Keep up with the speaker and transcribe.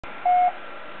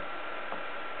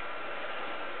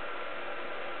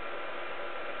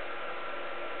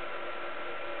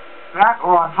That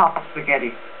or on top of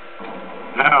spaghetti?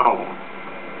 No.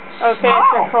 Okay,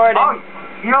 it's recording. Oh,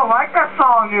 you don't like that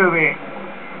song, newbie?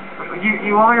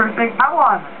 You only ever think that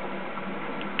one.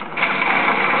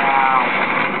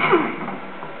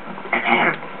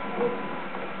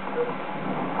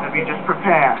 Let me just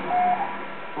prepare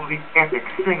for the epic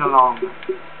sing-along.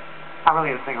 Not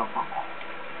really a sing-along.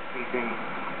 We sing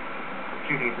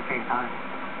shooting at the same time.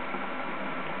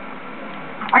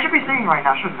 I should be singing right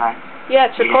now, shouldn't I? Yeah,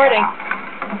 it's recording.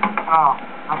 Yeah. Oh,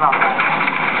 how about that?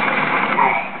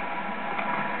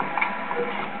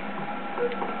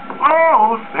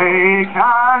 Oh, say,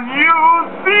 can you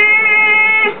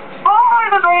see by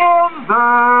the dawn's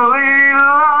early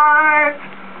light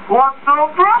what so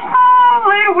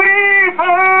proudly we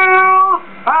hailed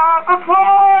at the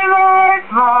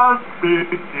twilight's last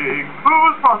beating,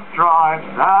 whose front stripes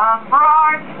and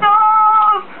bright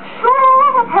stars through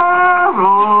the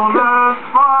perilous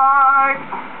fight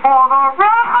for the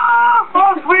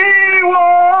ramparts we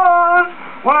won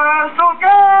were so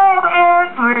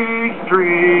gallantly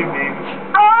streaming,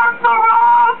 and the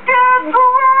rockets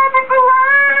running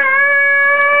away.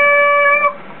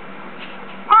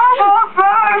 Our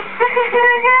bursting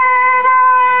in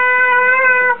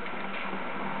air,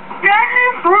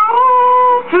 getting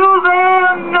through to the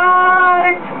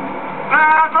night,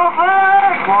 that the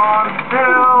flag was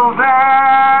still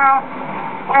there.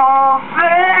 All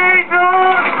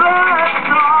Satan's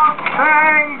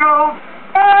spangled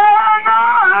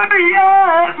banner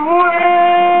yet wave.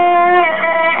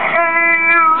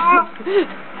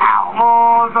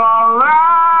 For the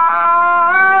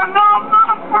land of the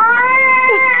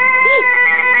free,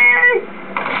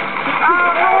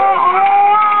 and the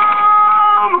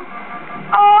home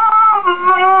of the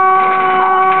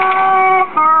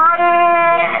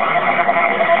brave.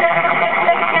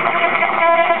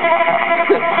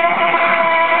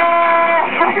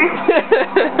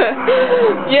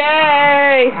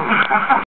 Yay!